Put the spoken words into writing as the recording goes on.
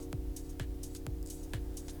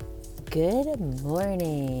Good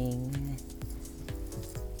morning.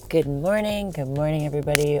 Good morning,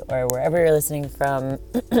 everybody, or wherever you're listening from.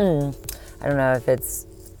 I don't know if it's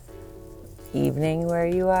evening where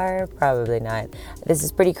you are. Probably not. This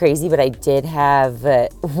is pretty crazy, but I did have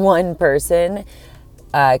one person,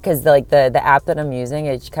 because the app that I'm using,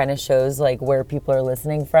 it kind of shows like where people are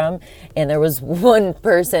listening from, and there was one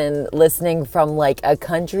person listening from like a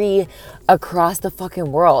country across the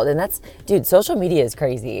fucking world, and that's, dude, social media is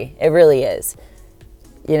crazy. It really is.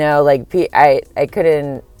 You know, like I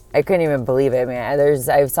couldn't even believe it, man.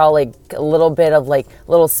 I saw like a little bit of like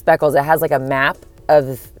little speckles. It has like a map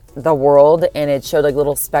of the world, and it showed like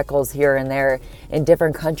little speckles here and there in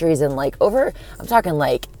different countries, and like I'm talking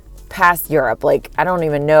like past Europe. Like, I don't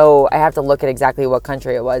even know. I have to look at exactly what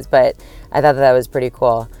country it was, but I thought that was pretty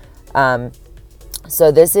cool. So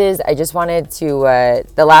I just wanted to,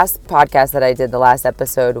 the last podcast that I did, the last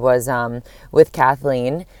episode was with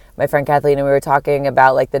Kathleen, my friend Kathleen, and we were talking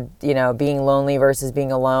about like being lonely versus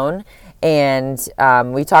being alone. And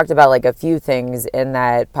we talked about like a few things in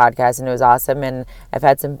that podcast, and it was awesome. And I've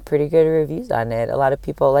had some pretty good reviews on it. A lot of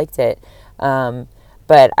people liked it.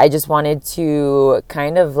 But I just wanted to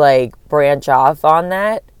kind of like branch off on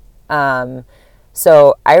that.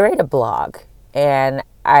 So I write a blog, and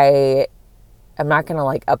I'm not going to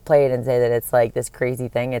like upplay it and say that it's like this crazy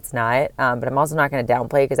thing. It's not. But I'm also not going to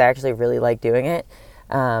downplay it because I actually really like doing it.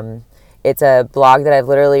 It's a blog that I've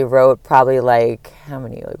literally wrote probably like, how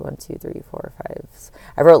many? Like 1, 2, 3, 4, 5.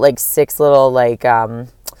 I wrote like six little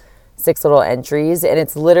entries, and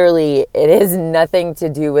it is nothing to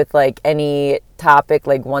do with like any topic,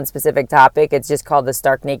 like one specific topic. It's just called The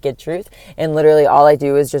Stark Naked Truth, and literally all I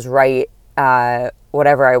do is just write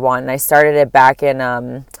whatever I want. And I started it back in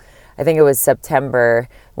I think it was September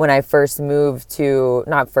when I first moved to,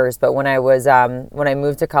 not first, but when I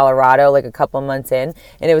moved to Colorado, like a couple months in,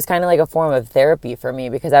 and it was kind of like a form of therapy for me,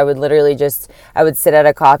 because I would literally I would sit at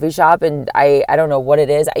a coffee shop, and I don't know what it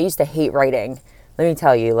is. I used to hate writing. Let me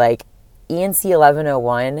tell you, like ENC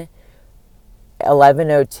 1101,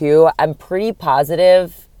 1102, I'm pretty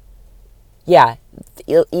positive. Yeah,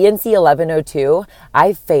 ENC 1102,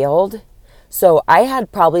 I failed. So I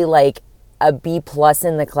had probably like a B+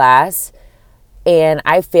 in the class, and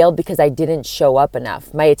I failed because I didn't show up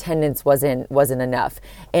enough. My attendance wasn't enough.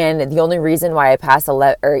 And the only reason why I passed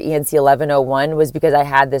ENC 1101 was because I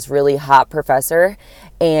had this really hot professor,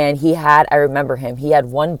 and I remember him, he had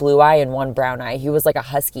one blue eye and one brown eye. He was like a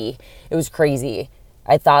husky. It was crazy.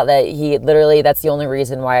 I thought that that's the only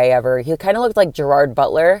reason why he kind of looked like Gerard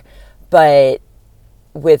Butler, but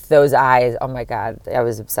with those eyes. Oh my God, I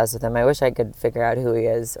was obsessed with him. I wish I could figure out who he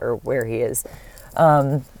is or where he is.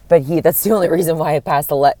 But that's the only reason why I passed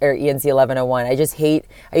ENC 1101. I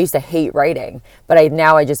used to hate writing, but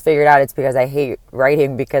I just figured out it's because I hate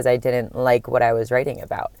writing because I didn't like what I was writing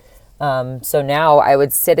about. So now I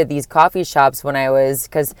would sit at these coffee shops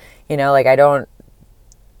because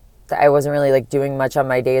I wasn't really like doing much on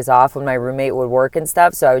my days off when my roommate would work and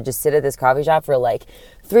stuff. So I would just sit at this coffee shop for like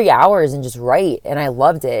 3 hours and just write. And I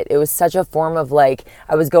loved it. It was such a form of like,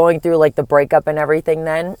 I was going through like the breakup and everything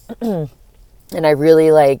then. And I really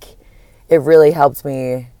it really helped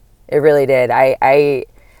me. It really did. I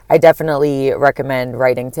definitely recommend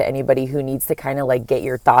writing to anybody who needs to kind of like get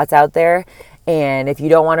your thoughts out there. And if you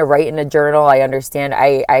don't want to write in a journal, I understand.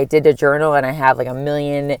 I did a journal, and I have like 1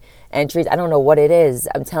 million entries. I don't know what it is.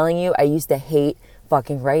 I'm telling you, I used to hate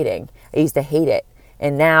fucking writing. I used to hate it.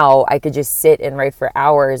 And now I could just sit and write for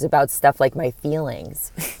hours about stuff like my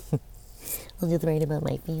feelings. I'll just write about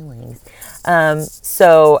my feelings.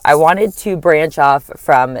 So I wanted to branch off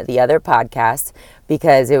from the other podcast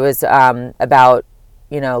because it was about,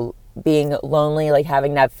 being lonely, like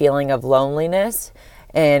having that feeling of loneliness,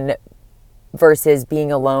 and versus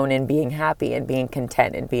being alone and being happy and being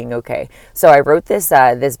content and being okay. So I wrote this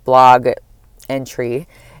blog entry,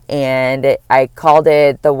 and I called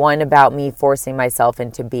it the one about me forcing myself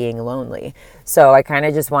into being lonely. So I kind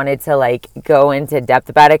of just wanted to like go into depth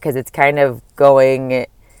about it, because it's going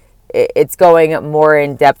more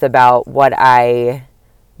in depth about what I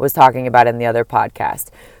was talking about in the other podcast.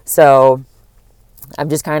 So I'm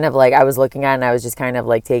just kind of like, I was looking at it, and I was just kind of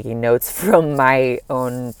like taking notes from my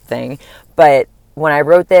own thing. But when I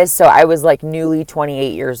wrote this, so I was like newly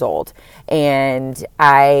 28 years old, and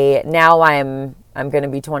I'm going to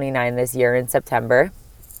be 29 this year in September.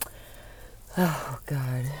 Oh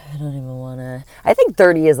God, I don't even want to. I think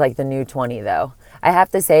 30 is like the new 20 though. I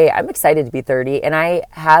have to say, I'm excited to be 30. And I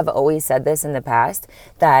have always said this in the past,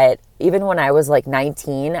 that even when I was like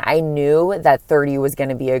 19, I knew that 30 was going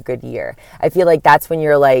to be a good year. I feel like that's when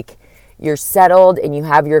you're settled and you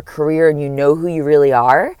have your career and you know who you really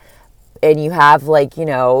are. and you have like, you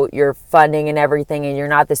know, your funding and everything, and you're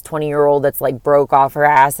not this 20-year-old that's like broke off her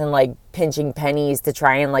ass and like pinching pennies to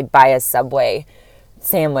try and like buy a Subway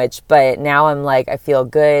sandwich. But now I'm like, I feel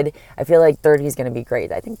good. I feel like 30 is going to be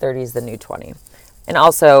great. I think 30 is the new 20. And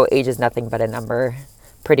also, age is nothing but a number,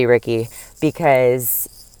 Pretty Ricky,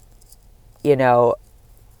 because, you know,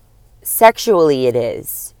 sexually it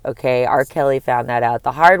is. Okay, R. Kelly found that out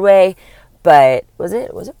the hard way. But was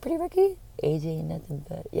it Pretty Ricky? Age ain't nothing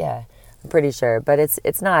but, yeah, I'm pretty sure. But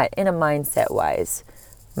it's not in a mindset wise.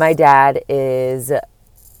 My dad is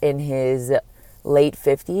in his late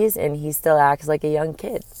 50s and he still acts like a young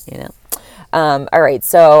kid, you know. All right,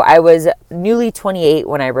 so I was newly 28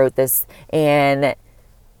 when I wrote this, and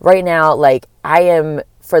right now, like, I am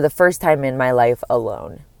for the first time in my life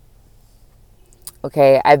alone.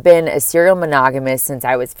 Okay, I've been a serial monogamist since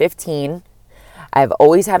I was 15. I've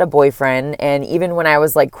always had a boyfriend, and even when I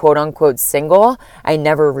was like quote unquote single, I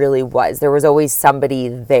never really was. There was always somebody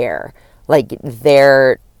there.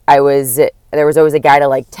 There was always a guy to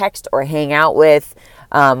like text or hang out with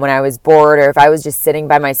when I was bored, or if I was just sitting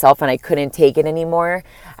by myself and I couldn't take it anymore.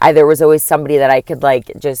 There was always somebody that I could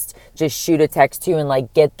like just shoot a text to and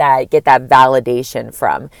like get that validation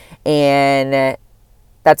from. And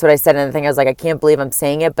that's what I said in the thing. I was like, I can't believe I'm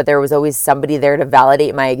saying it, but there was always somebody there to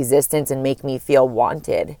validate my existence and make me feel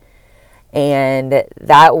wanted. And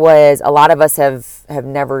that was, a lot of us have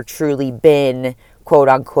never truly been quote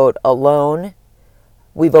unquote alone.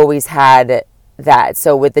 We've always had that.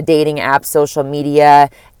 So with the dating apps, social media,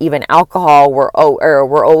 even alcohol, we're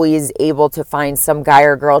always able to find some guy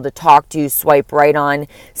or girl to talk to, swipe right on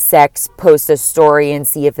sex, post a story and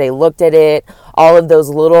see if they looked at it. All of those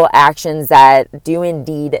little actions that do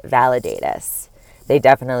indeed validate us. They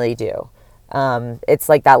definitely do. It's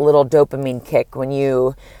like that little dopamine kick when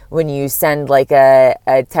you send like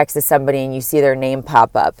a text to somebody and you see their name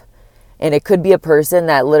pop up. And it could be a person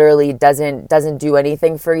that literally doesn't do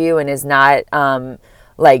anything for you and is not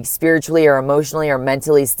like spiritually or emotionally or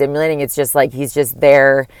mentally stimulating. It's just like he's just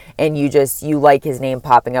there, and you like his name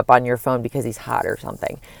popping up on your phone because he's hot or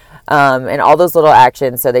something. And all those little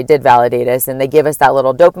actions, so they did validate us, and they give us that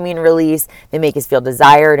little dopamine release. They make us feel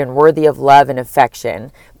desired and worthy of love and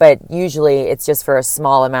affection. But usually it's just for a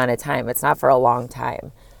small amount of time. It's not for a long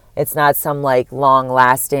time. It's not some like long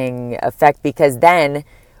lasting effect, because then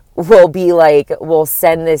we'll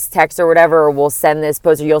send this text or whatever, or we'll send this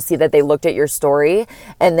post, or you'll see that they looked at your story,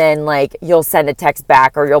 and then like you'll send a text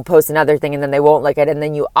back, or you'll post another thing and then they won't look at it, and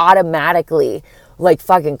then you automatically like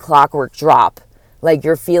fucking clockwork drop. Like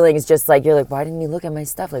your feelings just like, you're like, why didn't he look at my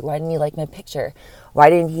stuff? Like, why didn't he like my picture?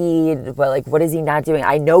 Why didn't he, what is he not doing?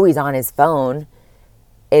 I know he's on his phone.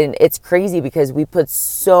 And it's crazy because we put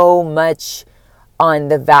so much on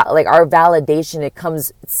the our validation. It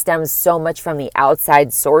stems so much from the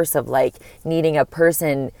outside source of like needing a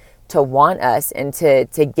person to want us and to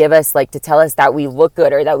give us, like, to tell us that we look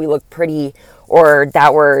good, or that we look pretty, or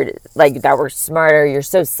that we're smart, or you're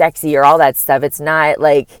so sexy, or all that stuff. It's not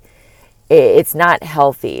like, it's not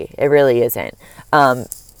healthy. It really isn't.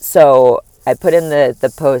 So I put in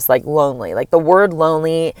the post, like, lonely, like the word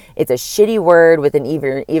lonely, it's a shitty word with an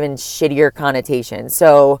even shittier connotation.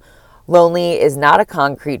 So lonely is not a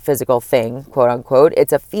concrete physical thing, quote unquote.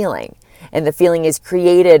 It's a feeling. And the feeling is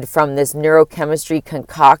created from this neurochemistry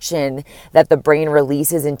concoction that the brain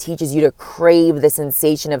releases and teaches you to crave the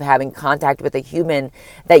sensation of having contact with a human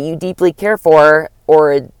that you deeply care for,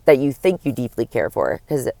 or that you think you deeply care for.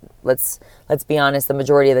 Because let's be honest, the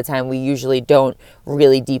majority of the time we usually don't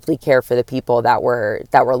really deeply care for the people that we're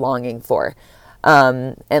longing for.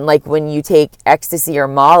 And like when you take ecstasy or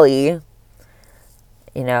Molly,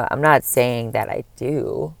 you know, I'm not saying that I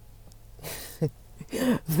do,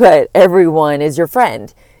 but everyone is your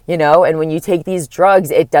friend, you know. And when you take these drugs,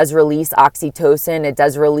 it does release oxytocin, it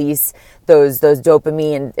does release those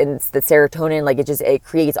dopamine and the serotonin. Like it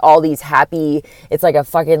creates all these happy, it's like a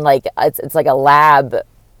fucking, like, it's like a lab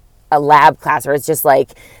class, where it's just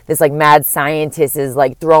like this like mad scientist is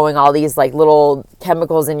like throwing all these like little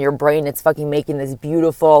chemicals in your brain. It's fucking making this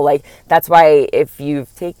beautiful, like, that's why if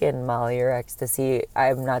you've taken Molly or ecstasy,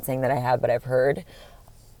 I'm not saying that I have, but I've heard,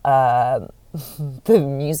 the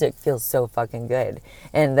music feels so fucking good,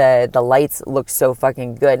 and the lights look so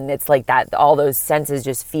fucking good, and it's like that, all those senses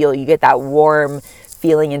just feel, you get that warm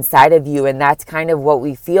feeling inside of you. And that's kind of what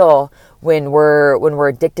we feel when we're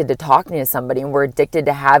addicted to talking to somebody, and we're addicted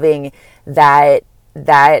to having that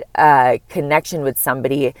connection with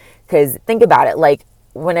somebody. Because think about it, like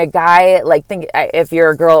when a guy, like, think if you're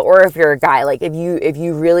a girl or if you're a guy, like if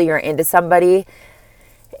you really are into somebody,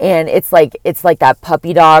 And it's like that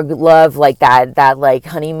puppy dog love, like that like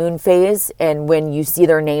honeymoon phase. And when you see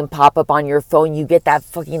their name pop up on your phone, you get that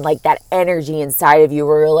fucking like that energy inside of you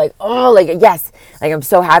where you're like, oh, like, yes, like I'm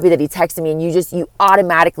so happy that he texted me. And you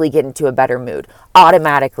automatically get into a better mood,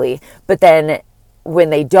 automatically. But then when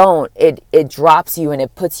they don't, it drops you and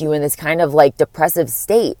it puts you in this kind of like depressive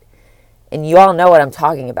state. And you all know what I'm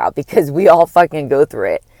talking about because we all fucking go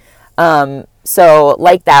through it. So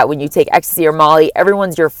like that, when you take ecstasy or Molly,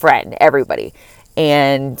 everyone's your friend, everybody.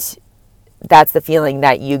 And that's the feeling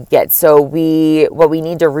that you get. So what we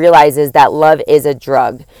need to realize is that love is a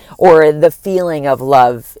drug, or the feeling of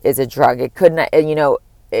love is a drug. It couldn't,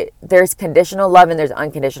 there's conditional love and there's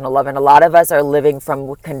unconditional love. And a lot of us are living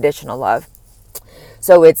from conditional love.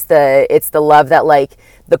 So it's the love that like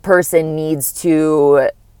the person needs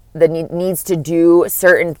to do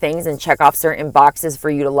certain things and check off certain boxes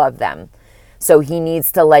for you to love them. So he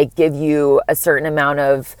needs to like give you a certain amount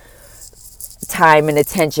of time and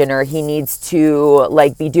attention, or he needs to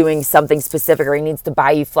like be doing something specific, or he needs to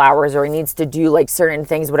buy you flowers, or he needs to do like certain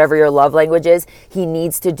things, whatever your love language is. He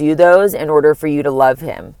needs to do those in order for you to love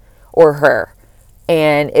him or her.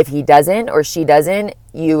 And if he doesn't or she doesn't,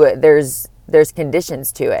 there's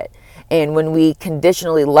conditions to it. And when we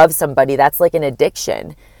conditionally love somebody, that's like an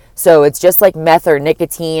addiction. So it's just like meth or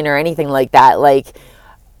nicotine or anything like that. Like,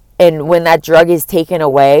 and when that drug is taken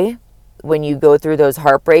away, when you go through those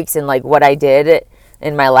heartbreaks, and like what I did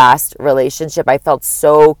in my last relationship, I felt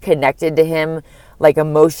so connected to him, like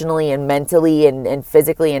emotionally and mentally and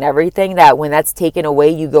physically and everything, that when that's taken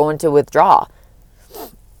away, you go into withdrawal.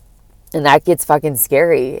 And that gets fucking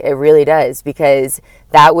scary. It really does, because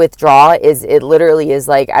that withdrawal it literally is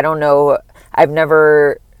like, I don't know,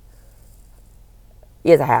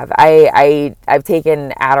 yes, I have. I've taken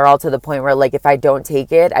Adderall to the point where like if I don't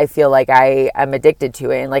take it, I feel like I'm addicted to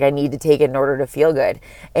it, and like I need to take it in order to feel good.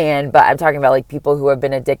 But I'm talking about like people who have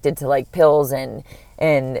been addicted to like pills and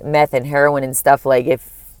meth and heroin and stuff. Like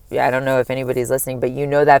I don't know if anybody's listening, but you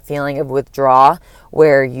know that feeling of withdrawal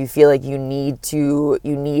where you feel like you need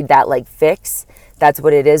that like fix. That's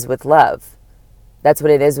what it is with love. That's what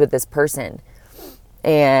it is with this person.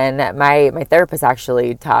 And my therapist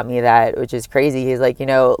actually taught me that, which is crazy. He's like,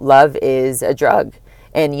 love is a drug.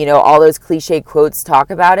 And, all those cliche quotes talk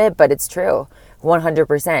about it, but it's true,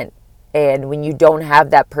 100%. And when you don't have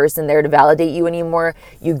that person there to validate you anymore,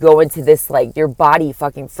 you go into this, like, your body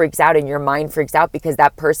fucking freaks out and your mind freaks out because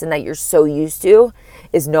that person that you're so used to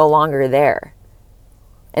is no longer there.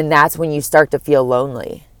 And that's when you start to feel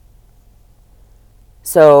lonely.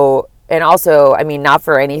 So, and also, I mean, not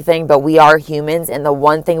for anything, but we are humans, and the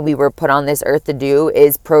one thing we were put on this earth to do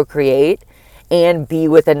is procreate and be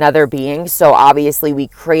with another being. So obviously we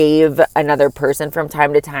crave another person from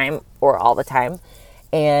time to time, or all the time.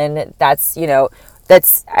 And that's,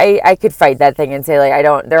 I could fight that thing and say, like,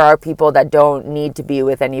 there are people that don't need to be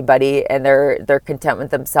with anybody, and they're content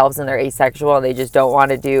with themselves, and they're asexual, and they just don't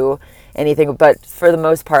want to do anything. But for the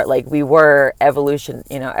most part, like, we were evolution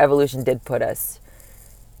did put us.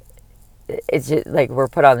 It's just like we're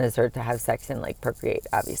put on this earth to have sex and like procreate,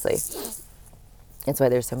 obviously. That's why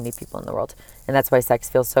there's so many people in the world, and that's why sex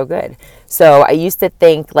feels so good. So I used to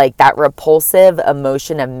think like that repulsive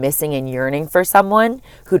emotion of missing and yearning for someone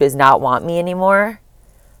who does not want me anymore,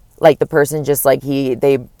 like the person just like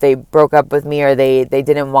they broke up with me, or they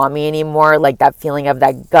didn't want me anymore, like that feeling of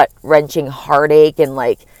that gut-wrenching heartache, and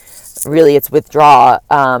like really it's withdrawal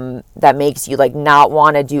that makes you like not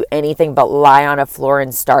want to do anything but lie on a floor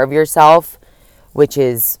and starve yourself, which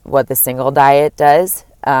is what the single diet does.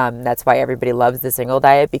 That's why everybody loves the single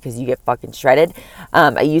diet, because you get fucking shredded.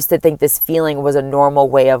 I used to think this feeling was a normal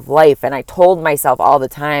way of life, and I told myself all the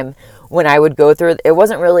time when I would go through it, it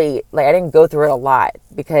wasn't really like, I didn't go through it a lot,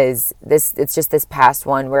 because it's just this past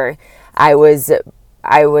one where I was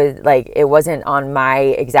like, it wasn't on my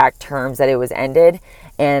exact terms that it was ended.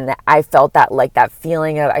 And I felt that, like, that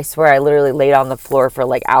feeling of, I swear I literally laid on the floor for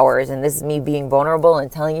like hours. And this is me being vulnerable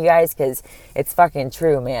and telling you guys, because it's fucking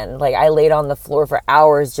true, man. Like, I laid on the floor for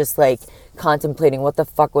hours just like contemplating what the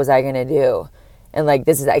fuck was I going to do. And like,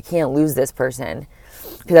 I can't lose this person,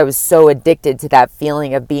 because I was so addicted to that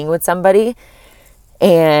feeling of being with somebody.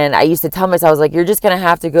 And I used to tell myself, I was like, you're just going to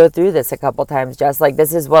have to go through this a couple times, Jess. Like,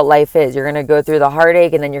 this is what life is. You're going to go through the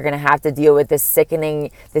heartache, and then you're going to have to deal with this sickening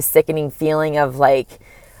feeling of like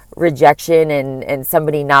rejection and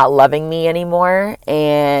somebody not loving me anymore.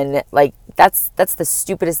 And like, that's the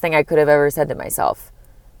stupidest thing I could have ever said to myself.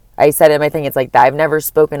 I said in my thing, it's like, I've never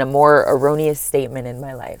spoken a more erroneous statement in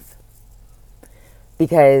my life,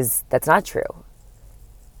 because that's not true.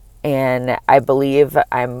 And I believe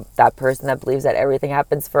I'm that person that believes that everything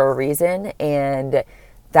happens for a reason, and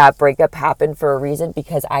that breakup happened for a reason,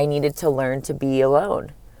 because I needed to learn to be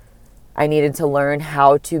alone. I needed to learn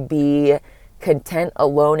how to be content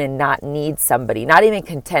alone and not need somebody. Not even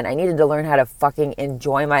content. I needed to learn how to fucking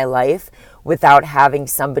enjoy my life without having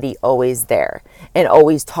somebody always there and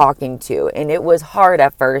always talking to. And it was hard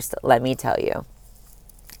at first, let me tell you.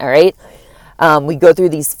 All right? We go through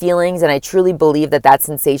these feelings, and I truly believe that that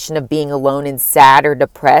sensation of being alone and sad or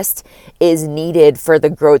depressed is needed for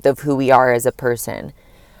the growth of who we are as a person.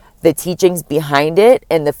 The teachings behind it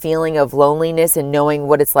and the feeling of loneliness and knowing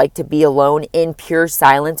what it's like to be alone in pure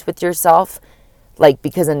silence with yourself, like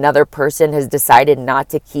because another person has decided not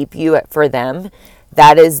to keep you for them,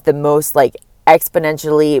 that is the most like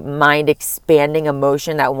exponentially mind expanding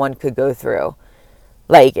emotion that one could go through.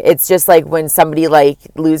 Like, it's just like when somebody like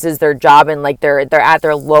loses their job and like they're at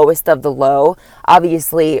their lowest of the low.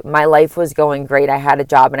 Obviously, my life was going great. I had a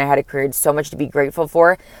job and I had a career, so much to be grateful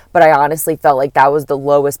for. But I honestly felt like that was the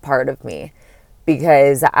lowest part of me,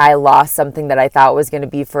 because I lost something that I thought was going to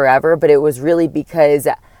be forever. But it was really because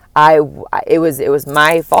it was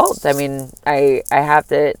my fault. I mean,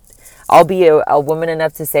 I'll be a woman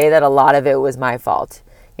enough to say that a lot of it was my fault.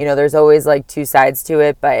 You know, there's always like two sides to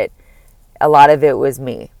it, but a lot of it was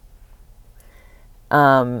me.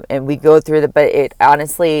 And we go through but it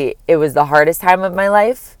honestly, it was the hardest time of my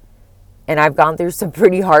life. And I've gone through some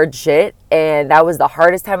pretty hard shit. And that was the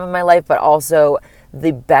hardest time of my life, but also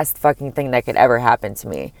the best fucking thing that could ever happen to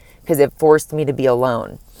me, because it forced me to be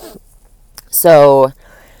alone. So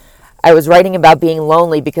I was writing about being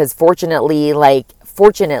lonely because fortunately,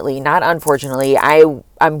 not unfortunately, I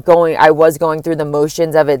was going through the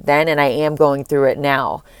motions of it then, and I am going through it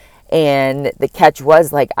now. And the catch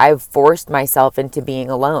was, like, I've forced myself into being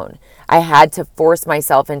alone. I had to force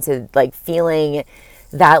myself into like feeling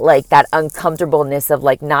that, like, that uncomfortableness of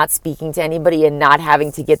like not speaking to anybody and not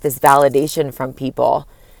having to get this validation from people.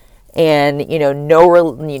 And, you know,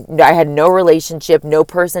 I had no relationship, no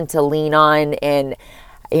person to lean on. And,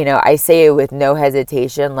 you know, I say it with no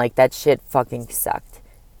hesitation, like, that shit fucking sucked.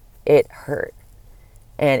 It hurt.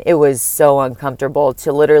 And it was so uncomfortable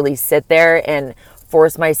to literally sit there and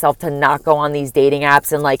force myself to not go on these dating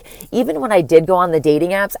apps. And like, even when I did go on the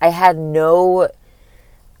dating apps, I had no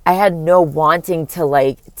wanting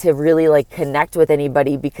to really like connect with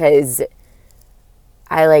anybody, because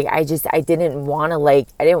I didn't want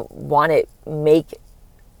to make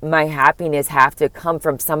my happiness have to come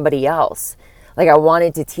from somebody else. Like, I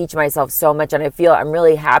wanted to teach myself so much, and I feel I'm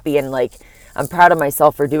really happy and like I'm proud of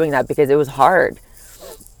myself for doing that, because it was hard.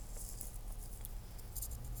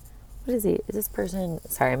 What is he? Is this person?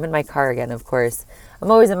 Sorry, I'm in my car again, of course. I'm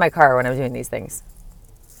always in my car when I'm doing these things.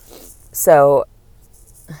 So,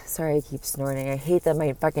 sorry I keep snorting. I hate that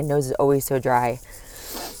my fucking nose is always so dry.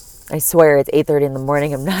 I swear it's 8:30 in the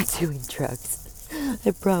morning. I'm not doing drugs.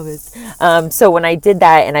 I promise. So when I did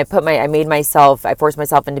that and I forced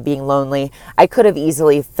myself into being lonely, I could have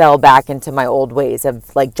easily fell back into my old ways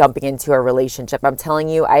of like jumping into a relationship. I'm telling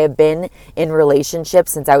you, I have been in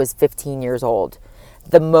relationships since I was 15 years old.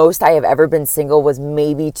 The most I have ever been single was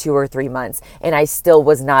maybe 2 or 3 months, and I still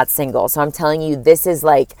was not single. So I'm telling you, this is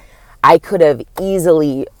like, I could have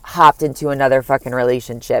easily hopped into another fucking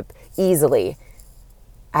relationship. Easily.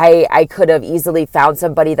 I could have easily found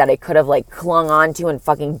somebody that I could have like clung on to and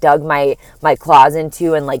fucking dug my claws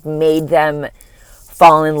into and like made them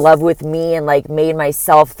fall in love with me, and like made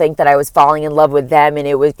myself think that I was falling in love with them. And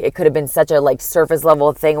it could have been such a like surface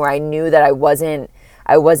level thing where I knew that I wasn't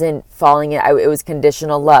falling in. It was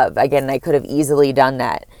conditional love. Again, I could have easily done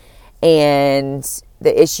that. And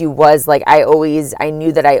the issue was like, I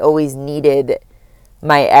knew that I always needed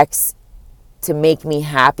my ex to make me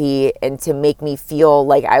happy and to make me feel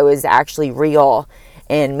like I was actually real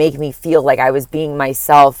and make me feel like I was being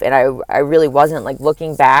myself. And I really wasn't. Like,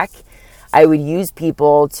 looking back, I would use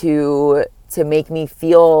people to make me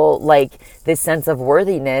feel like this sense of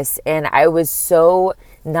worthiness. And I was so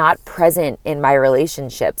not present in my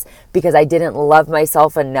relationships because I didn't love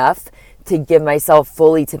myself enough to give myself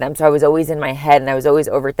fully to them. So I was always in my head and I was always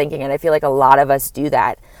overthinking. And I feel like a lot of us do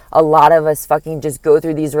that. A lot of us fucking just go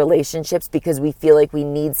through these relationships because we feel like we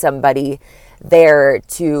need somebody there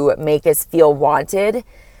to make us feel wanted.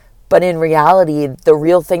 But in reality, the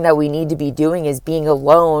real thing that we need to be doing is being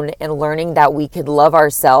alone and learning that we could love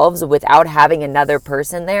ourselves without having another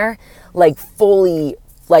person there, like fully,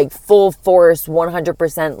 like full force,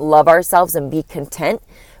 100% love ourselves and be content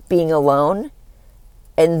being alone.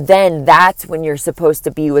 And then that's when you're supposed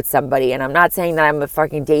to be with somebody. And I'm not saying that I'm a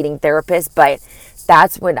fucking dating therapist, but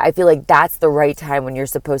that's when I feel like that's the right time when you're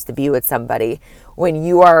supposed to be with somebody. When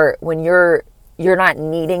you're you're not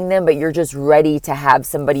needing them, but you're just ready to have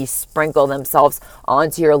somebody sprinkle themselves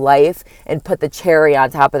onto your life and put the cherry on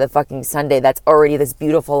top of the fucking sundae that's already this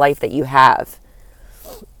beautiful life that you have.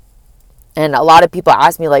 And a lot of people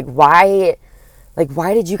ask me, like, why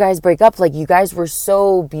did you guys break up? Like, you guys were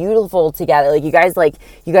so beautiful together. Like, you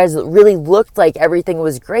guys really looked like everything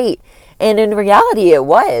was great. And in reality, it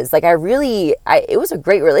was. Like, it was a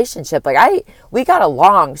great relationship. Like, we got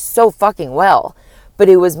along so fucking well. But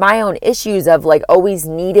it was my own issues of, like, always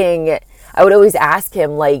needing, I would always ask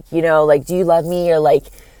him, like, you know, like, do you love me? Or, like,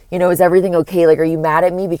 you know, is everything okay? Like, are you mad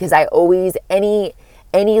at me? Because I always, any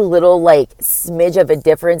little, like, smidge of a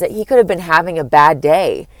difference, that he could have been having a bad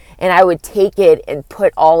day. And I would take it and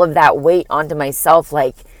put all of that weight onto myself,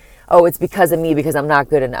 like, oh, it's because of me, because I'm not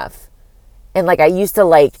good enough. And, like, I used to,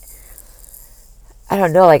 like, I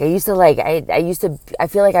don't know, like, I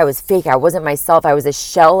feel like I was fake. I wasn't myself. I was a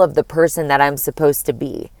shell of the person that I'm supposed to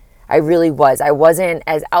be. I really was. I wasn't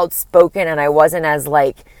as outspoken, and I wasn't as,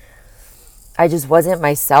 like, I just wasn't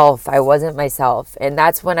myself. I wasn't myself. And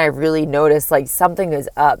that's when I really noticed, like, something is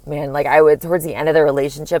up, man. Like, towards the end of the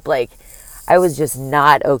relationship, like, I was just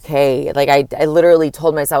not okay. Like, I literally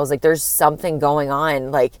told myself, I was like, there's something going on.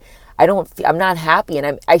 Like, I'm not happy,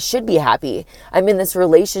 and I should be happy. I'm in this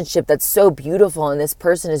relationship that's so beautiful, and this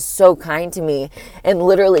person is so kind to me, and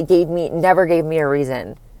literally never gave me a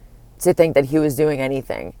reason to think that he was doing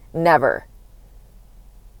anything. Never.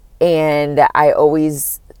 And I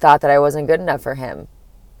always thought that I wasn't good enough for him.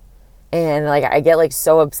 And, like, I get, like,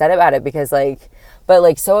 so upset about it because, like, but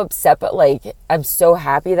I'm so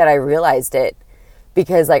happy that I realized it,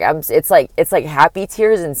 because, like, it's like happy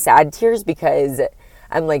tears and sad tears, because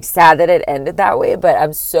I'm, like, sad that it ended that way, but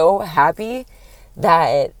I'm so happy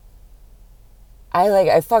that I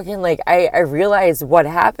realized what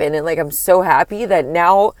happened, and, like, I'm so happy that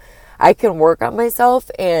now I can work on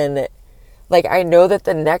myself, and, like, I know that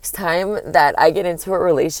the next time that I get into a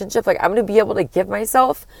relationship, like, I'm going to be able to give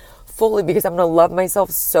myself fully, because I'm going to love myself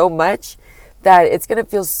so much that it's going to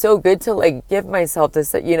feel so good to, like, give myself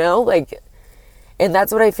this, you know, like, and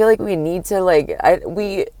that's what I feel like we need to, like,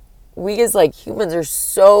 we as, like, humans are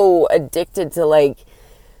so addicted to, like,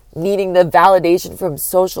 needing the validation from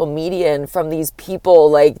social media and from these people,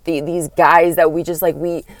 like, these guys that we just, like,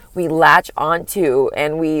 we latch onto,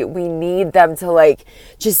 and we need them to, like,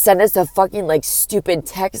 just send us a fucking, like, stupid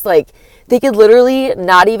text. Like, they could literally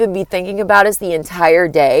not even be thinking about us the entire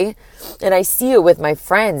day. And I see it with my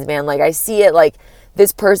friends, man. Like, I see it, like,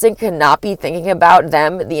 this person could not be thinking about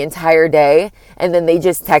them the entire day, and then they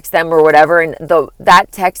just text them or whatever, and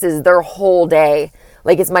that text is their whole day.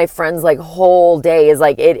 Like, it's my friend's, like, whole day is,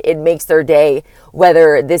 like, it makes their day,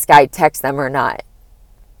 whether this guy texts them or not.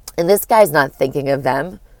 And this guy's not thinking of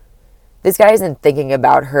them. This guy isn't thinking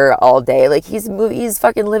about her all day. Like, he's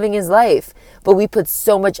fucking living his life. But we put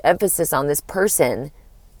so much emphasis on this person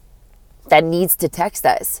that needs to text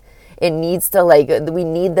us. It needs to, like, we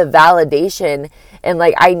need the validation. And,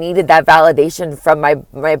 like, I needed that validation from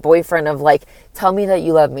my boyfriend of, like, tell me that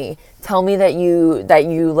you love me. Tell me that you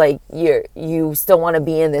like, you still want to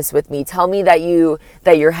be in this with me. Tell me that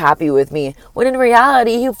you're happy with me. When in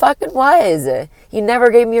reality, he fucking was. He never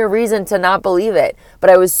gave me a reason to not believe it. But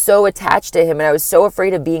I was so attached to him, and I was so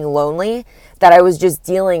afraid of being lonely that I was just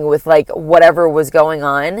dealing with, like, whatever was going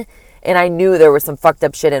on. And I knew there was some fucked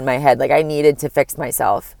up shit in my head. Like, I needed to fix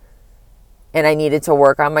myself. And I needed to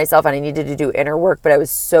work on myself, and I needed to do inner work, but I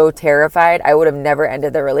was so terrified I would have never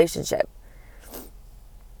ended the relationship.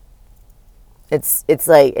 It's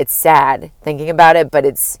like, it's sad thinking about it, but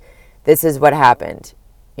this is what happened,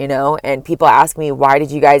 you know? And people ask me, why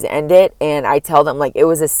did you guys end it? And I tell them, like, it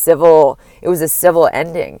was a civil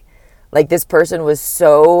ending. Like, this person was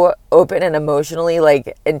so open and emotionally,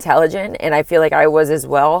 like, intelligent, and I feel like I was as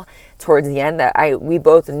well towards the end, that we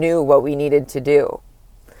both knew what we needed to do.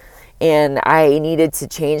 And I needed to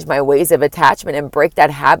change my ways of attachment and break that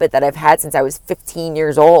habit that I've had since I was 15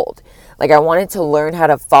 years old. Like, I wanted to learn how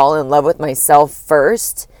to fall in love with myself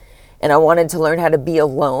first. And I wanted to learn how to be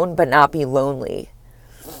alone, but not be lonely.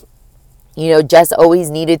 You know, Jess always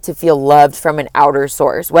needed to feel loved from an outer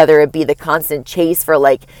source, whether it be the constant chase for,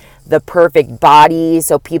 like, the perfect body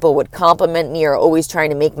so people would compliment me, or always trying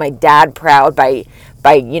to make my dad proud by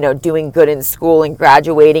you know, doing good in school and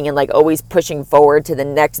graduating, and, like, always pushing forward to the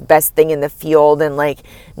next best thing in the field, and, like,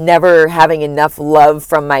 never having enough love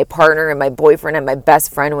from my partner and my boyfriend and my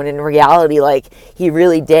best friend, when in reality, like, he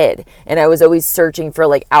really did. And I was always searching for,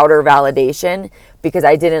 like, outer validation because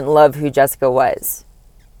I didn't love who Jessica was.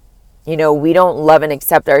 You know, we don't love and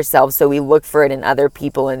accept ourselves, so we look for it in other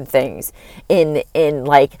people and things, in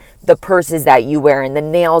like the purses that you wear, and the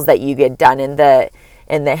nails that you get done, and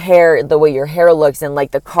and the hair, the way your hair looks, and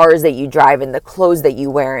like the cars that you drive and the clothes that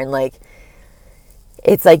you wear, and like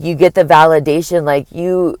it's like you get the validation, like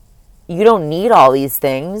you don't need all these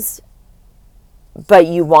things, but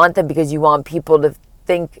you want them because you want people to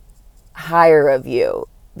think higher of you,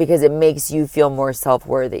 because it makes you feel more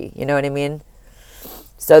self-worthy. You know what I mean?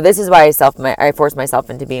 So this is why I forced myself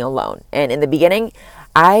into being alone. And in the beginning,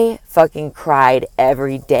 I fucking cried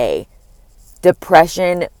every day.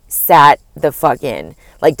 Depression sat the fuck in.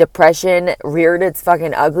 Like, depression reared its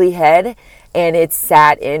fucking ugly head, and it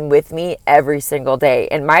sat in with me every single day.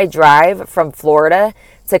 And my drive from Florida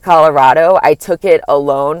to Colorado, I took it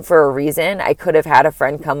alone for a reason. I could have had a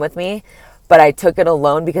friend come with me, but I took it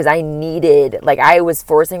alone because I was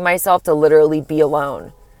forcing myself to literally be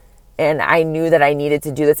alone. And I knew that I needed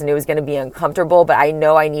to do this, and it was going to be uncomfortable, but I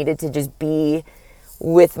know I needed to just be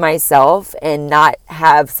with myself and not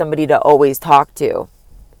have somebody to always talk to.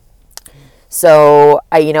 So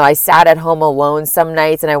I sat at home alone some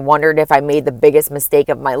nights, and I wondered if I made the biggest mistake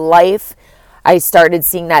of my life. I started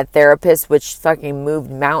seeing that therapist, which fucking moved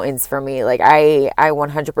mountains for me. Like, I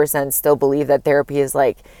 100% still believe that therapy is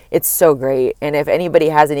like, it's so great. And if anybody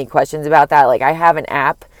has any questions about that, like, I have an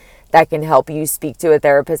app that can help you speak to a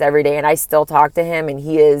therapist every day, and I still talk to him, and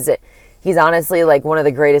he's honestly like one of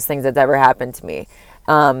the greatest things that's ever happened to me.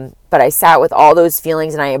 But I sat with all those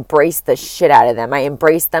feelings, and I embraced the shit out of them. I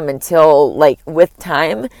embraced them until, like, with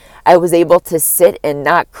time, I was able to sit and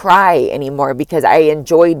not cry anymore, because I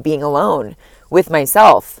enjoyed being alone with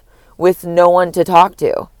myself, with no one to talk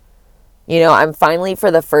to. I'm finally, for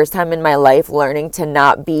the first time in my life, learning to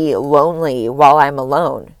not be lonely while I'm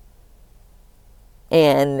alone.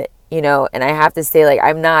 And, and I have to say, like,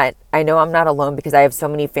 I know I'm not alone because I have so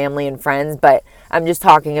many family and friends, but I'm just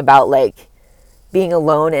talking about, like, being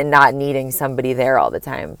alone and not needing somebody there all the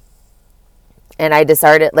time. And I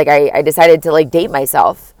decided to, like, date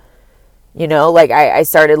myself. Like, I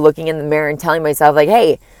started looking in the mirror and telling myself, like,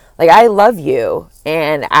 hey, like, I love you,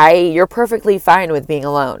 and you're perfectly fine with being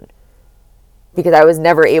alone. Because I was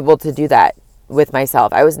never able to do that with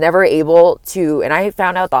myself. I was never able to, and I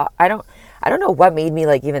found out that I don't know what made me,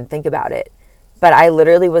 like, even think about it, but I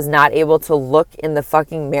literally was not able to look in the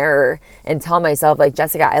fucking mirror and tell myself, like,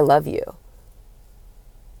 Jessica, I love you.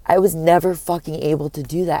 I was never fucking able to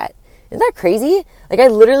do that. Isn't that crazy? Like, I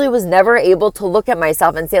literally was never able to look at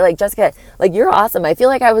myself and say, like, Jessica, like, you're awesome. I feel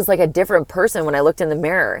like I was, like, a different person when I looked in the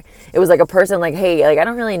mirror. It was like a person, like, hey, like, I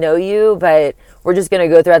don't really know you, but we're just going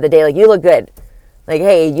to go throughout the day. Like, you look good. Like,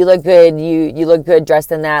 hey, you look good. You look good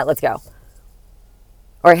dressed in that. Let's go.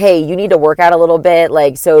 Or, hey, you need to work out a little bit,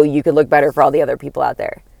 like, so you could look better for all the other people out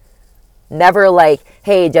there. Never like,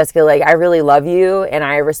 hey, Jessica, like, I really love you, and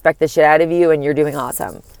I respect the shit out of you, and you're doing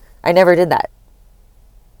awesome. I never did that.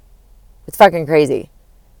 It's fucking crazy.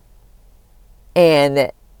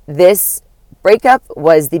 And this breakup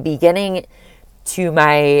was the beginning to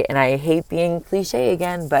my, and I hate being cliche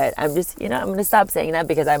again, but I'm just, I'm going to stop saying that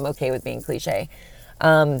because I'm okay with being cliche.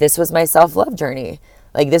 This was my self-love journey.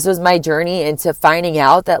 Like, this was my journey into finding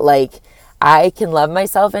out that, like, I can love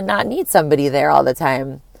myself and not need somebody there all the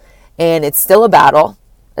time. And it's still a battle,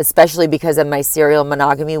 especially because of my serial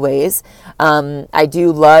monogamy ways. I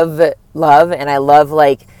do love, and I love,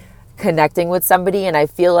 like, connecting with somebody, and I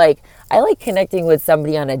feel like I like connecting with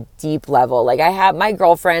somebody on a deep level. Like, I have my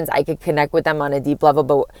girlfriends, I could connect with them on a deep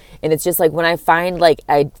level, and it's just like when I find, like,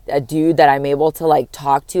 a dude that I'm able to, like,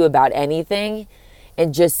 talk to about anything,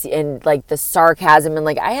 and like the sarcasm, and,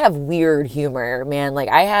 like, I have weird humor, man. Like,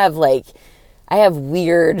 I have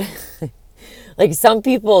weird like, some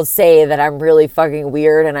people say that I'm really fucking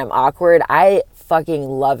weird and I'm awkward. I fucking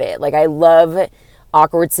love it. Like, I love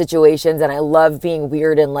awkward situations, and I love being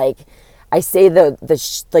weird, and, like, I say the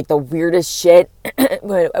weirdest shit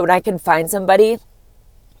when I can find somebody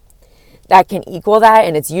that can equal that,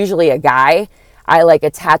 and it's usually a guy. I, like,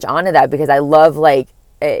 attach onto that because I love, like,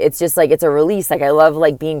 it's just like, it's a release. Like, I love,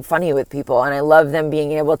 like, being funny with people, and I love them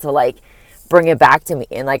being able to, like, bring it back to me.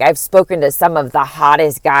 And, like, I've spoken to some of the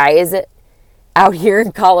hottest guys out here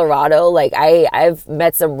in Colorado. Like, I've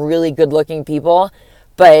met some really good looking people,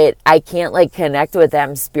 but I can't, like, connect with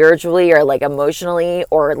them spiritually or, like, emotionally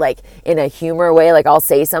or, like, in a humor way. Like, I'll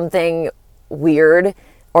say something weird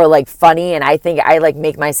or, like, funny, and I think I, like,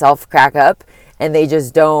 make myself crack up, and they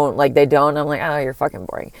just don't. Like, they don't. I'm like, oh, you're fucking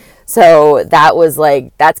boring. So that was,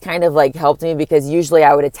 like, that's kind of, like, helped me, because usually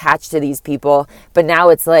I would attach to these people, but now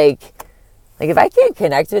it's like if I can't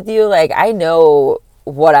connect with you, like, I know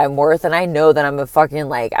what I'm worth, and I know that I'm a fucking,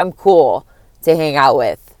 like, I'm cool to hang out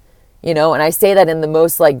with. And I say that in the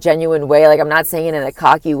most, like, genuine way. Like, I'm not saying it in a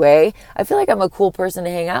cocky way. I feel like I'm a cool person to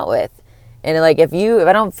hang out with. And, like, if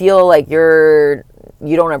I don't feel like you're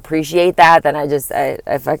you don't appreciate that, then I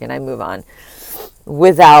move on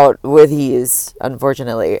with ease,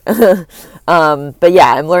 unfortunately. But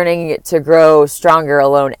yeah, I'm learning to grow stronger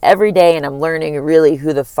alone every day, and I'm learning really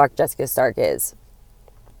who the fuck Jessica Stark is.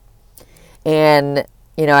 And,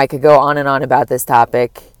 I could go on and on about this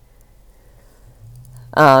topic,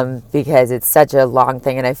 because it's such a long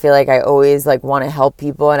thing, and I feel like I always want to help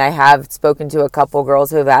people. And I have spoken to a couple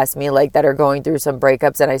girls who have asked me that are going through some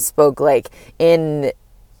breakups, and I spoke in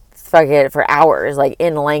for hours,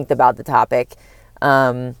 in length about the topic.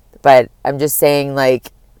 But I'm just saying,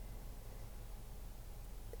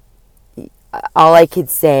 all I could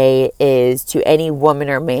say is to any woman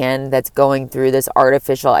or man that's going through this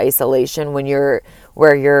artificial isolation, where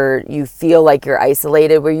you feel like you're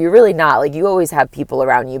isolated, where you're really not. You always have people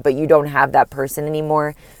around you, but you don't have that person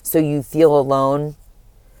anymore, so you feel alone.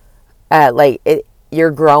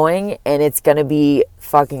 You're growing, and it's gonna be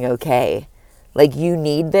fucking okay. You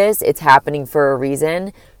need this. It's happening for a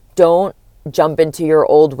reason. Don't jump into your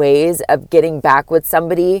old ways of getting back with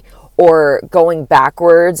somebody, or going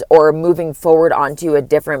backwards, or moving forward onto a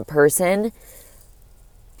different person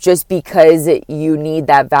just because you need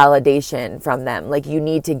that validation from them. You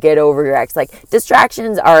need to get over your ex.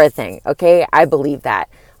 Distractions are a thing, okay? I believe that.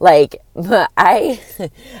 I've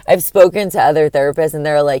spoken to other therapists, and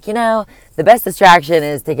they're like, the best distraction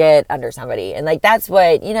is to get under somebody. And that's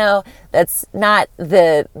what, that's not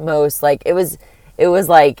the most, it was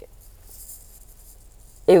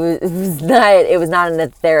not in a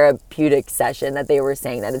therapeutic session that they were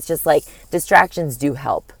saying that. It's just distractions do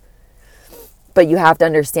help, but you have to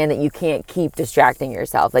understand that you can't keep distracting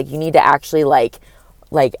yourself. You need to actually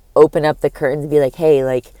open up the curtains and be like,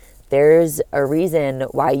 hey, there's a reason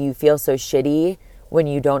why you feel so shitty when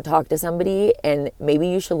you don't talk to somebody, and maybe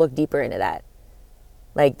you should look deeper into that.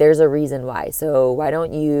 There's a reason why. So why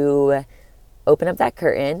don't you open up that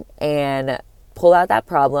curtain and pull out that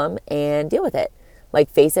problem and deal with it?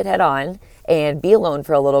 Face it head on and be alone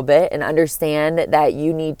for a little bit, and understand that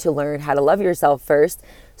you need to learn how to love yourself first.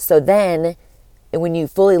 So then when you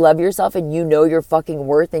fully love yourself, and you know your fucking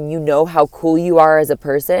worth, and you know how cool you are as a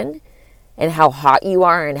person, and how hot you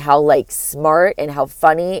are, and how smart, and how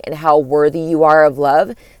funny, and how worthy you are of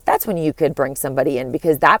love, that's when you could bring somebody in,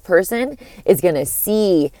 because that person is going to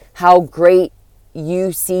see how great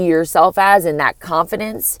you see yourself as, and that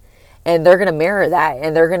confidence. And they're going to mirror that,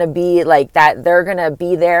 and they're going to be like that. They're going to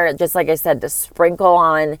be there, just like I said, to sprinkle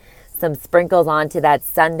on some sprinkles onto that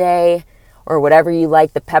sundae, or whatever you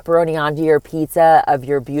like, the pepperoni onto your pizza of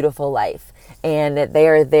your beautiful life. And they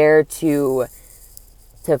are there to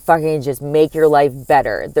fucking just make your life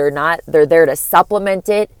better. They're there to supplement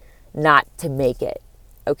it, not to make it.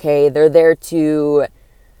 Okay? They're there to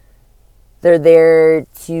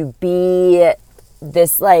be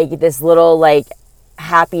this little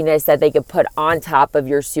happiness that they could put on top of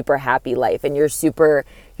your super happy life, and your super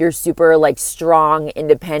strong,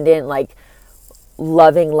 independent,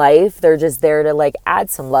 loving life. They're just there to add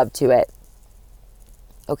some love to it.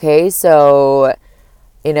 Okay, so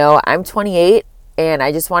I'm 28, and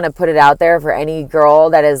I just want to put it out there for any girl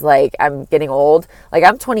that is I'm getting old.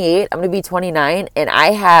 I'm 28, I'm gonna be 29, and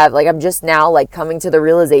I have I'm just now coming to the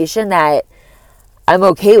realization that I'm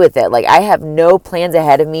okay with it. I have no plans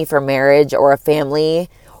ahead of me for marriage or a family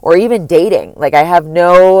or even dating. I have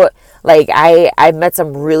no, I've met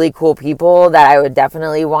some really cool people that I would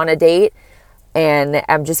definitely want to date. And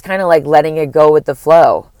I'm just kind of letting it go with the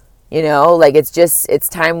flow. It's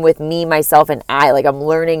time with me, myself, and I. I'm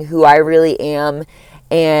learning who I really am,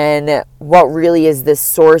 and what really is this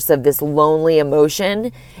source of this lonely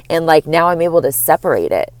emotion. And now I'm able to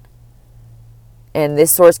separate it. And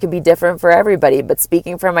this source could be different for everybody. But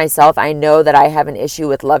speaking for myself, I know that I have an issue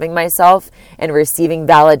with loving myself and receiving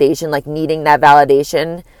validation, needing that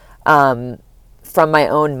validation from my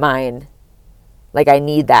own mind. I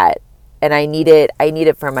need that. And I need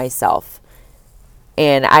it for myself.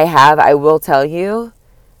 And I will tell you,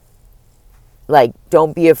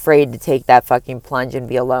 don't be afraid to take that fucking plunge and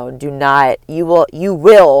be alone. You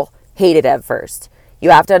will hate it at first. You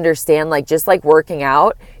have to understand, just like working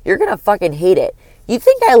out, you're going to fucking hate it. You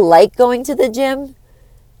think I like going to the gym?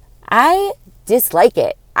 I dislike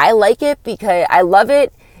it. I like it because I love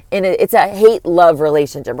it, and it's a hate-love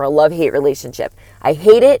relationship, or a love-hate relationship. I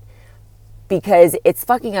hate it because it's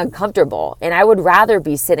fucking uncomfortable, and I would rather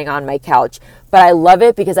be sitting on my couch. But I love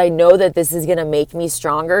it because I know that this is going to make me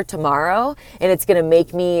stronger tomorrow, and it's going to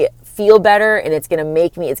make me feel better, and it's going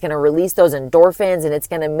to release those endorphins, and it's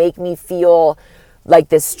going to make me feel like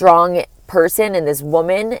this strong person and this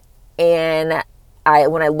woman. And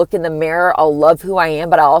when I look in the mirror, I'll love who I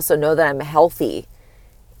am, but I also know that I'm healthy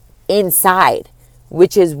inside,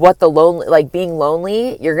 which is what the lonely, like being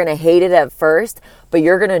lonely, you're going to hate it at first, but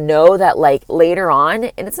you're going to know that like later on,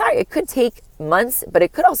 and it could take months, but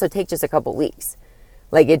it could also take just a couple weeks.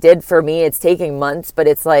 Like it did for me. It's taking months, but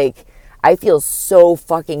it's like, I feel so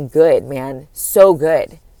fucking good, man. So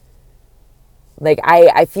good. Like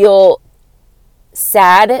I feel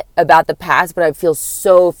sad about the past, but I feel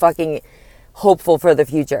so fucking hopeful for the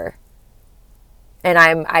future. And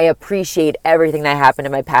I appreciate everything that happened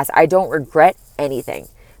in my past. I don't regret anything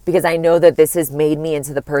because I know that this has made me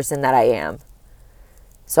into the person that I am.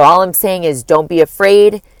 So all I'm saying is don't be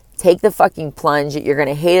afraid. Take the fucking plunge. You're going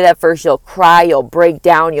to hate it at first. You'll cry. You'll break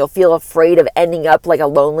down. You'll feel afraid of ending up like a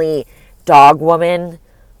lonely dog woman.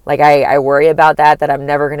 Like I worry about that I'm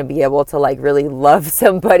never going to be able to like really love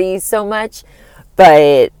somebody so much.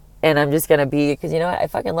 And I'm just going to be, because you know what? I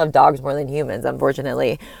fucking love dogs more than humans,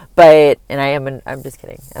 unfortunately. I'm just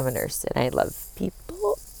kidding. I'm a nurse and I love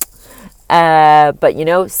people. But you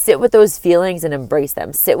know, sit with those feelings and embrace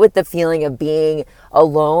them. Sit with the feeling of being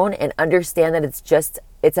alone and understand that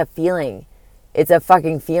it's a feeling. It's a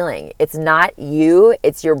fucking feeling. It's not you.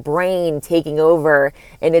 It's your brain taking over.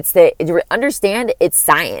 And understand it's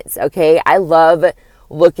science, okay? I love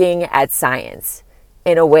looking at science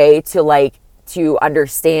in a way to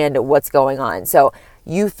understand what's going on. So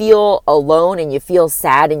you feel alone and you feel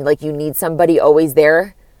sad and like you need somebody always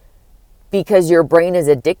there because your brain is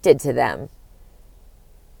addicted to them.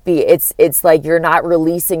 It's like you're not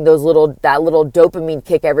releasing that little dopamine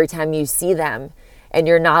kick every time you see them. And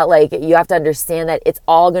you're not like, you have to understand that it's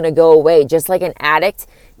all going to go away. Just like an addict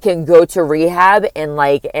can go to rehab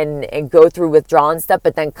and go through withdrawal and stuff,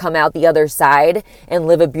 but then come out the other side and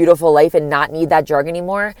live a beautiful life and not need that drug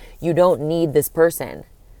anymore. You don't need this person.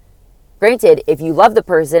 Granted, if you love the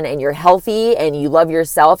person and you're healthy and you love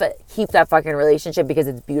yourself, keep that fucking relationship because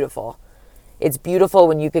it's beautiful. It's beautiful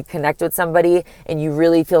when you could connect with somebody and you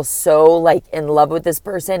really feel so like in love with this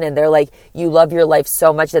person and they're like, you love your life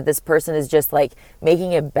so much that this person is just like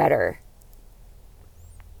making it better.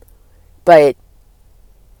 But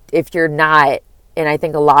if you're not, and I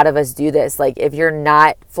think a lot of us do this, like if you're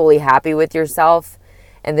not fully happy with yourself,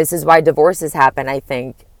 and this is why divorces happen, I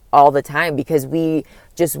think, all the time, because we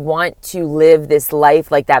just want to live this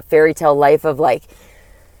life, like that fairy tale life of like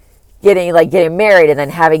getting married and then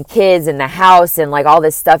having kids and the house and like all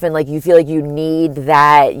this stuff, and like you feel like you need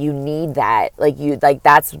that like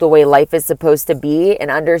that's the way life is supposed to be, and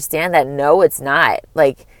understand that no, it's not.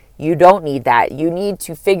 Like you don't need that. You need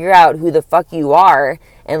to figure out who the fuck you are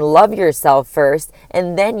and love yourself first,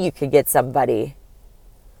 and then you could get somebody.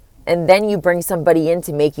 And then you bring somebody in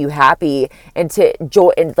to make you happy and to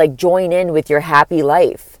join in with your happy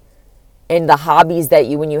life. And the hobbies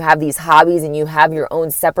when you have these hobbies and you have your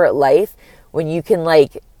own separate life, when you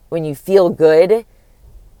feel good,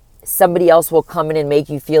 somebody else will come in and make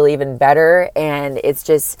you feel even better. And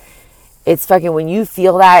it's fucking, when you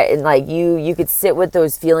feel that and like you could sit with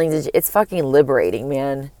those feelings, it's fucking liberating,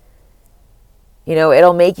 man. You know,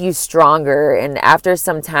 it'll make you stronger. And after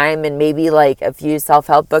some time and maybe like a few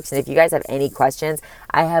self-help books, and if you guys have any questions,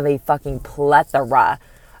 I have a fucking plethora,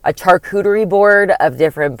 a charcuterie board of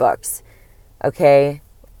different books. Okay,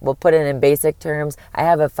 we'll put it in basic terms. I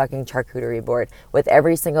have a fucking charcuterie board with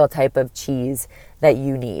every single type of cheese that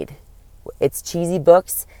you need. It's cheesy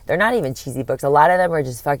books. They're not even cheesy books. A lot of them are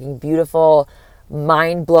just fucking beautiful,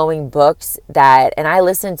 mind-blowing books and I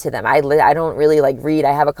listen to them. I don't really like read.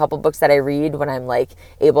 I have a couple books that I read when I'm like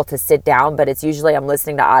able to sit down, but it's usually I'm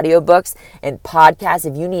listening to audiobooks and podcasts.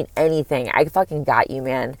 If you need anything, I fucking got you,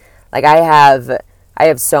 man. Like I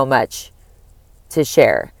have so much to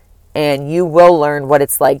share. And you will learn what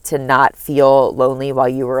it's like to not feel lonely while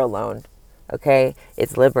you were alone. Okay?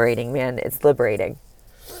 It's liberating, man. It's liberating.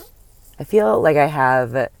 I feel like I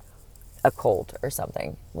have a cold or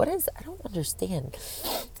something. I don't understand.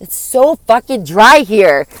 It's so fucking dry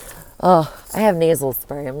here. Oh, I have nasal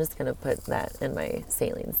spray. I'm just going to put that in my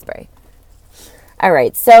saline spray. All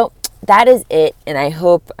right. So that is it. And I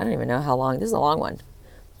don't even know how long. This is a long one.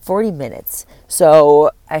 40 minutes.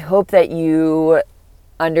 So I hope that you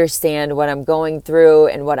understand what I'm going through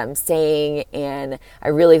and what I'm saying, and I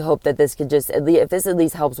really hope that this could if this at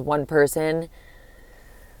least helps one person,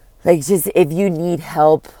 like just if you need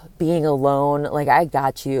help being alone, like I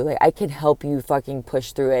got you, like I can help you fucking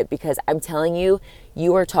push through it, because I'm telling you,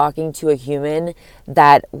 you are talking to a human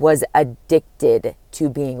that was addicted to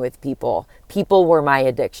being with people. People were my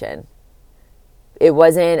addiction. It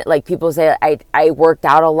wasn't like people say I worked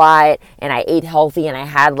out a lot and I ate healthy and I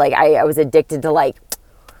had I was addicted to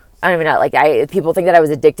I don't even know, people think that I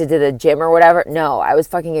was addicted to the gym or whatever. No, I was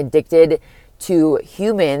fucking addicted to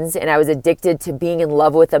humans, and I was addicted to being in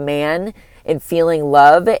love with a man and feeling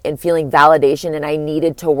love and feeling validation, and I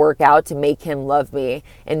needed to work out to make him love me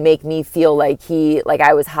and make me feel like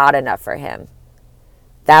I was hot enough for him.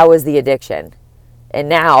 That was the addiction. And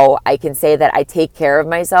now I can say that I take care of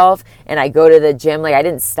myself and I go to the gym. Like, I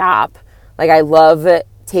didn't stop. Like, I love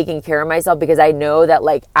taking care of myself because I know that,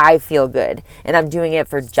 like, I feel good and I'm doing it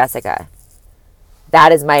for Jessica.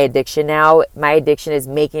 That is my addiction now. My addiction is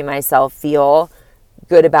making myself feel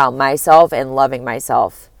good about myself and loving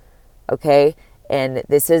myself. Okay? And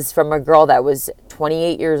this is from a girl that was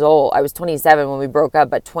 28 years old. I was 27 when we broke up,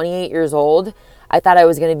 but 28 years old. I thought I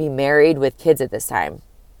was going to be married with kids at this time.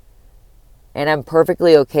 And I'm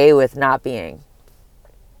perfectly okay with not being.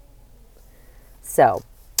 So,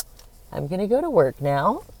 I'm going to go to work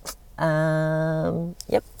now.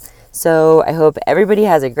 Yep. So, I hope everybody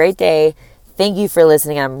has a great day. Thank you for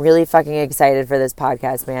listening. I'm really fucking excited for this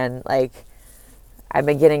podcast, man. Like, I've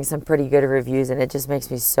been getting some pretty good reviews and it just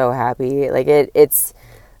makes me so happy. Like, it's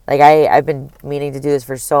like I've been meaning to do this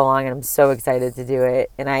for so long and I'm so excited to do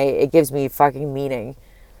it. And it gives me fucking meaning.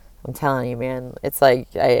 I'm telling you, man. It's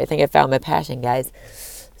like, I think I found my passion, guys.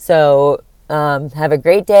 So, have a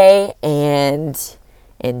great day and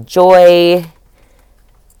enjoy,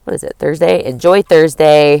 what is it, Thursday? Enjoy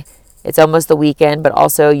Thursday. It's almost the weekend, but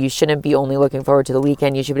also you shouldn't be only looking forward to the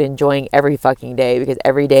weekend. You should be enjoying every fucking day because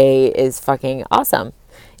every day is fucking awesome.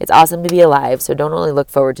 It's awesome to be alive, so don't only look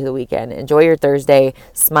forward to the weekend. Enjoy your Thursday,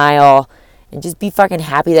 smile, and just be fucking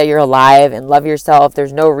happy that you're alive and love yourself.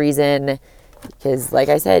 There's no reason, because like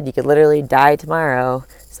I said, you could literally die tomorrow.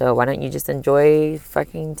 So why don't you just enjoy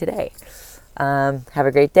fucking today? Have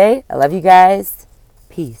a great day. I love you guys.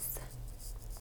 Peace.